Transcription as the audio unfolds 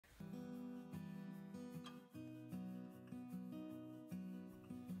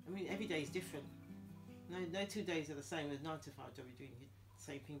I mean, every day is different. No 2 days are the same. As 9 to 5 job, you're doing the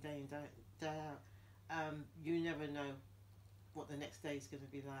same thing day in, day out. You never know what the next day is going to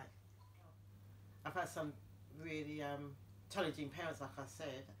be like. I've had some really challenging parents, like I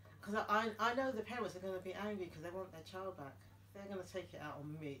said, because I know the parents are going to be angry because they want their child back. They're going to take it out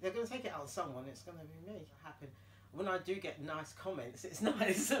on me. They're going to take it out on someone. It's going to be me. It happen. When I do get nice comments, it's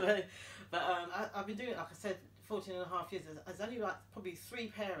nice. But I've been doing it, like I said, 14.5 years. There's only like probably 3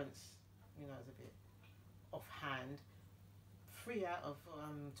 parents, you know, it's a bit offhand. 3 out of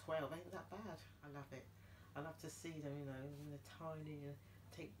 12 ain't that bad. I love it. I love to see them, you know, when they're tiny, and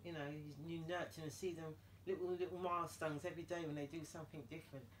take, you know, you nurture and see them little milestones every day when they do something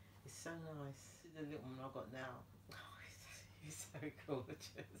different. It's so nice. The little one I've got now, oh, he's so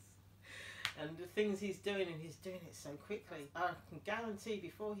gorgeous. And the things he's doing, and he's doing it so quickly. I can guarantee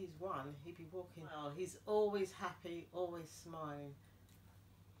before he's 1, he'd be walking. Oh, he's always happy, always smiling.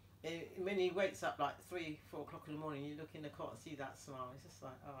 When he wakes up like 3, 4 o'clock in the morning, you look in the cot and see that smile. It's just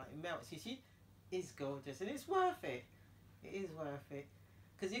like, oh, it melts you. She is gorgeous, and it's worth it. It is worth it.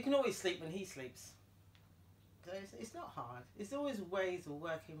 Because you can always sleep when he sleeps. So it's not hard. It's always ways of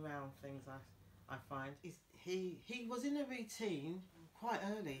working around things, I find. He was in a routine quite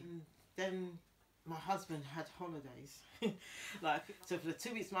early. And then my husband had holidays. So for the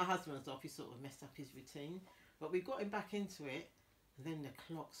 2 weeks my husband was off, he sort of messed up his routine. But we got him back into it, and then the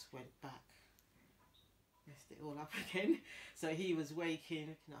clocks went back. Messed it all up again. So he was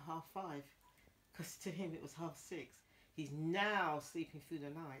waking at 5:30, because to him it was 6:30. He's now sleeping through the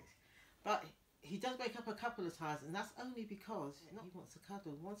night. But he does wake up a couple of times, and that's only because he wants a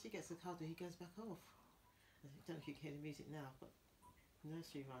cuddle. Once he gets a cuddle, he goes back off. I don't know if you can hear the music now, but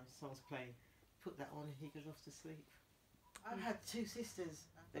nursery rhyme songs playing. Put that on and he goes off to sleep. I've had 2 sisters.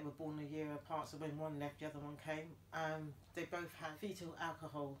 They were born a year apart, so when one left, the other one came. They both had fetal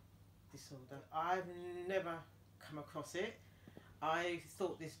alcohol disorder. I've never come across it. I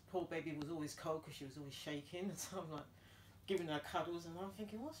thought this poor baby was always cold because she was always shaking. So I'm like giving her cuddles, and I'm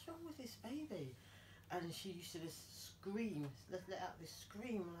thinking, what's wrong with this baby? And she used to just scream, let out this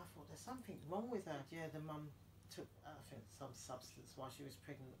scream, and I thought there's something wrong with her. Yeah, the mum took, I think, some substance while she was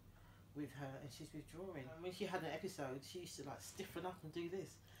pregnant with her, and she's withdrawing. And when she had an episode, she used to like stiffen up and do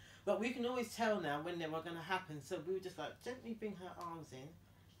this. But we can always tell now when they were going to happen, so we would just like gently bring her arms in,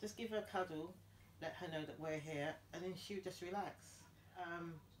 just give her a cuddle, let her know that we're here, and then she would just relax.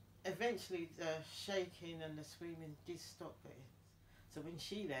 Eventually the shaking and the screaming did stop. So when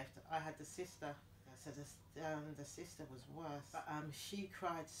she left, I had the sister. So the sister was worse. But she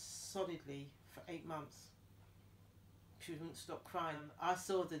cried solidly for 8 months. She wouldn't stop crying. I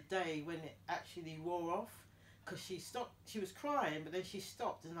saw the day when it actually wore off, because she stopped. She was crying, but then she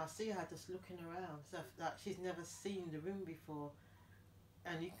stopped, and I see her just looking around. So like she's never seen the room before,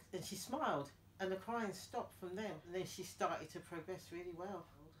 and she smiled, and the crying stopped from there. And then she started to progress really well,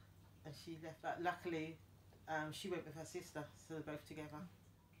 and she left. But luckily, she went with her sister, so they're both together.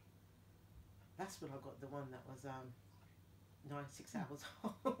 That's when I got the one that was 6 hours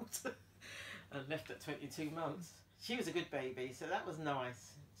old and left at 22 months. She was a good baby, so that was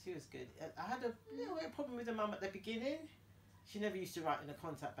nice. She was good. I had a little bit of problem with the mum at the beginning. She never used to write in a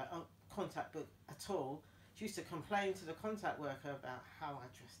contact book at all. She used to complain to the contact worker about how I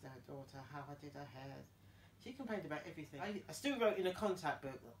dressed her daughter, how I did her hair. She complained about everything. I still wrote in a contact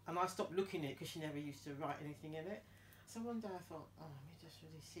book, and I stopped looking at it because she never used to write anything in it. So one day I thought, oh, let me just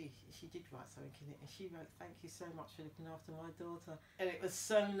really see. She did write something in it, and she wrote, "Thank you so much for looking after my daughter." And it was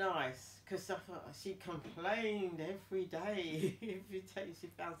so nice, because I thought she complained every day. Every day she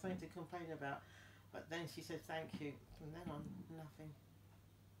found something to complain about. But then she said thank you. From then on, nothing.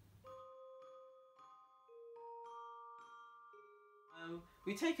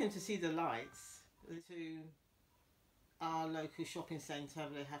 We take them to see the lights, to our local shopping centre.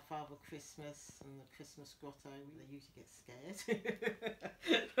 They have Father Christmas and the Christmas grotto. They usually get scared.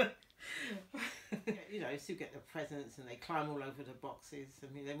 You know, still get the presents, and they climb all over the boxes.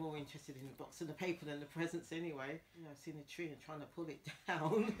 I mean, they're more interested in the box and the paper than the presents anyway. You know, seeing the tree and trying to pull it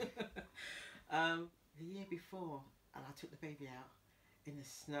down. The year before, and I took the baby out in the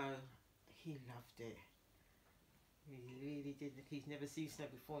snow. He loved it. He really did. He's never seen snow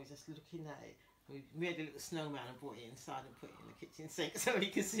before. He's just looking at it. We made a little snowman and brought it inside and put it in the kitchen sink so he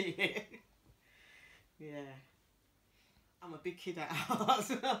can see it. Yeah. I'm a big kid at heart,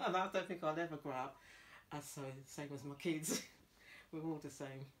 and I don't think I'll ever grow up as the same as my kids. We're all the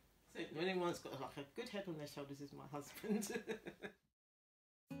same. So anyone's got like a good head on their shoulders is my husband.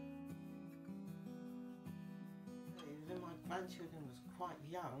 When my grandchildren was quite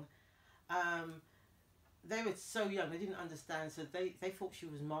young, they were so young, they didn't understand, so they thought she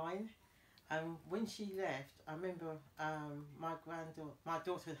was mine. And when she left, I remember my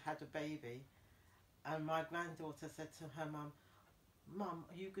daughter had a baby, and my granddaughter said to her mum, "Mum,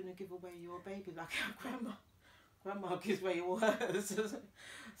 are you going to give away your baby like our grandma gives away hers?"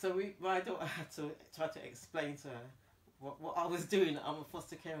 So my daughter had to try to explain to her what I was doing. I'm a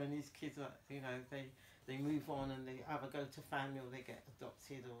foster carer, and these kids are, they move on and they either go to family or they get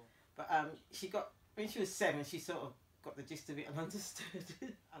adopted. But when she was 7, she sort of got the gist of it and understood.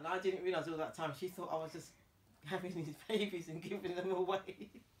 And I didn't realise all that time. She thought I was just having these babies and giving them away.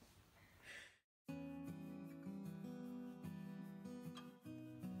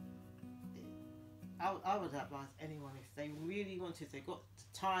 I would advise anyone, if they really wanted, they got the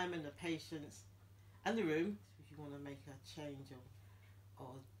time and the patience and the room, if you want to make a change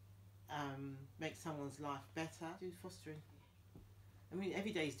or make someone's life better, do fostering. I mean,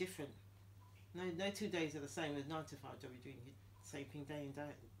 every day is different. No 2 days are the same. As 9 to 5 job, you're doing the same thing day in,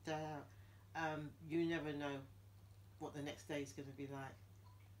 day out. You never know what the next day is going to be like.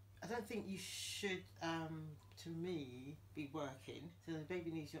 I don't think you should, to me, be working. So the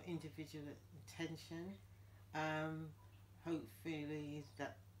baby needs your individual attention. Hopefully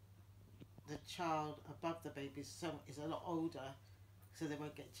that the child above the baby is a lot older, so they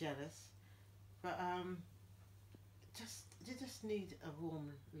won't get jealous. But you just need a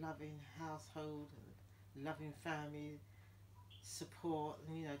warm, loving household, and loving family, support,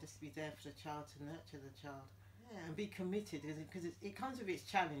 and just be there for the child, to nurture the child. Yeah, and be committed, because it comes with its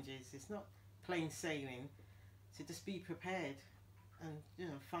challenges. It's not plain sailing. So just be prepared, and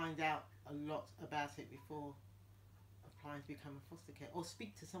find out a lot about it before applying to become a foster care, or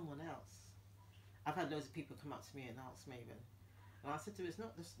speak to someone else. I've had loads of people come up to me and ask me, and I said to them, it's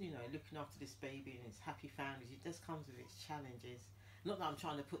not just looking after this baby and its happy families. It just comes with its challenges. Not that I'm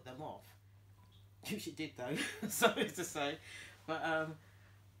trying to put them off. Which it did though. Sorry to say, but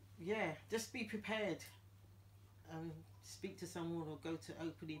yeah, just be prepared. Speak to someone or go to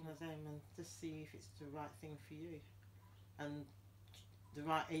openly with them and just see if it's the right thing for you and the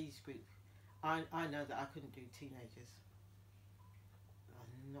right age group. I know that I couldn't do teenagers.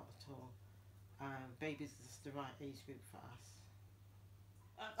 Not at all. Babies is just the right age group for us.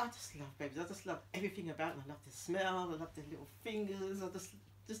 I just love babies. I just love everything about them. I love the smell. I love their little fingers. I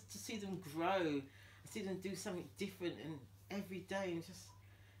just to see them grow, see them do something different and every day,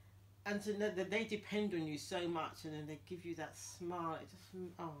 and to know that they depend on you so much, and then they give you that smile. It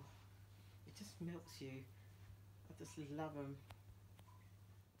just melts you. I just love them.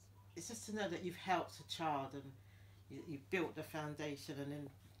 It's just to know that you've helped a child and you've built the foundation, and then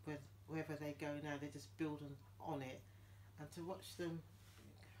wherever they go now, they just build on it, and to watch them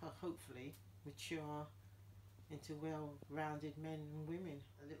hopefully mature into well-rounded men and women.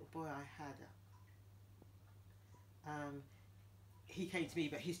 A little boy I had, he came to me,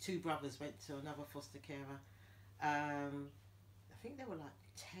 but his 2 brothers went to another foster carer. I think they were like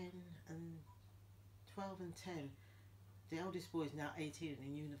 10 and 12 and 10. The eldest boy is now 18 and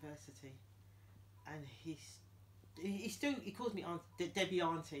in university, and he calls me Debbie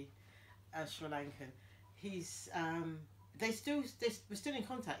Auntie, Sri Lankan. We're still in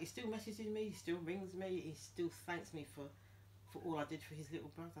contact. He still messages me, he still rings me, he still thanks me for all I did for his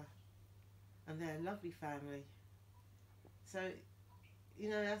little brother. And they're a lovely family. So,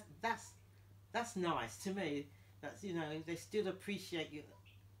 that's nice to me. That's, they still appreciate you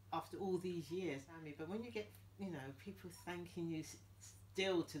after all these years. But when you get, people thanking you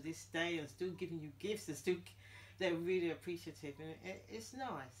still to this day and still giving you gifts and they're really appreciative, and it's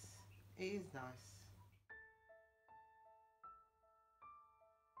nice. It is nice.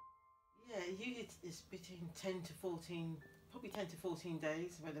 Yeah, usually it's between 10 to 14, probably 10 to 14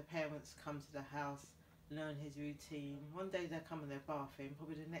 days where the parents come to the house, learn his routine. One day they'll come and they'll bath him,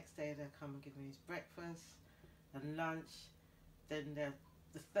 probably the next day they'll come and give him his breakfast and lunch. Then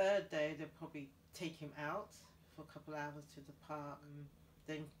the third day they'll probably take him out for a couple of hours to the park,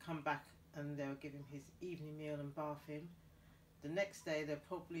 then come back and they'll give him his evening meal and bath him. The next day they'll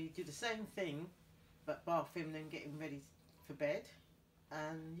probably do the same thing, but bath him, then get him ready for bed.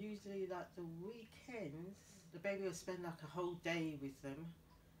 And usually, like the weekends, the baby will spend like a whole day with them,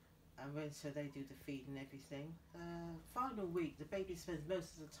 and so they do the feed and everything. Final week, the baby spends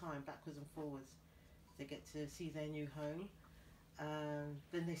most of the time backwards and forwards. They get to see their new home,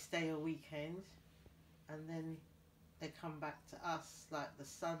 then they stay a weekend, and then they come back to us like the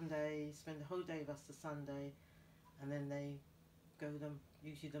Sunday, spend the whole day with us the Sunday, and then they go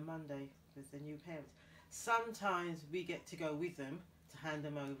usually the Monday with the new parents. Sometimes we get to go with them to hand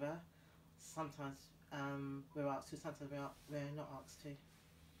them over. Sometimes we're asked to, sometimes we're not asked to.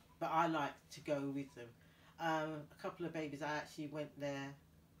 But I like to go with them. a couple of babies, I actually went there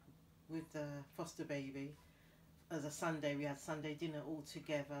with the foster baby. As a Sunday, we had Sunday dinner all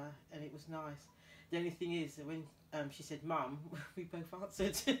together, and it was nice. The only thing is that when she said "Mum," we both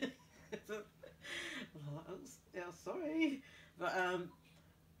answered. Yeah, sorry, but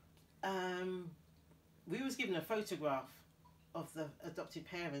we was given a photograph of the adopted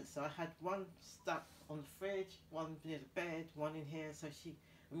parents. So I had one stuck on the fridge, one near the bed, one in here. So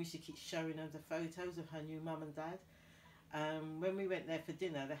we used to keep showing her the photos of her new mum and dad. When we went there for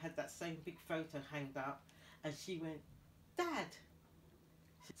dinner, they had that same big photo hanged up, and she went, "Dad."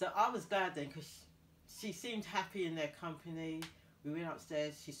 So I was glad then, because she seemed happy in their company. We went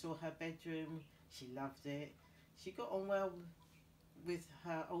upstairs, she saw her bedroom, she loved it. She got on well with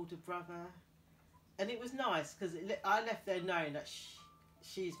her older brother, and it was nice because I left there knowing that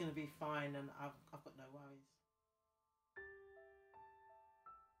she's going to be fine, and I've got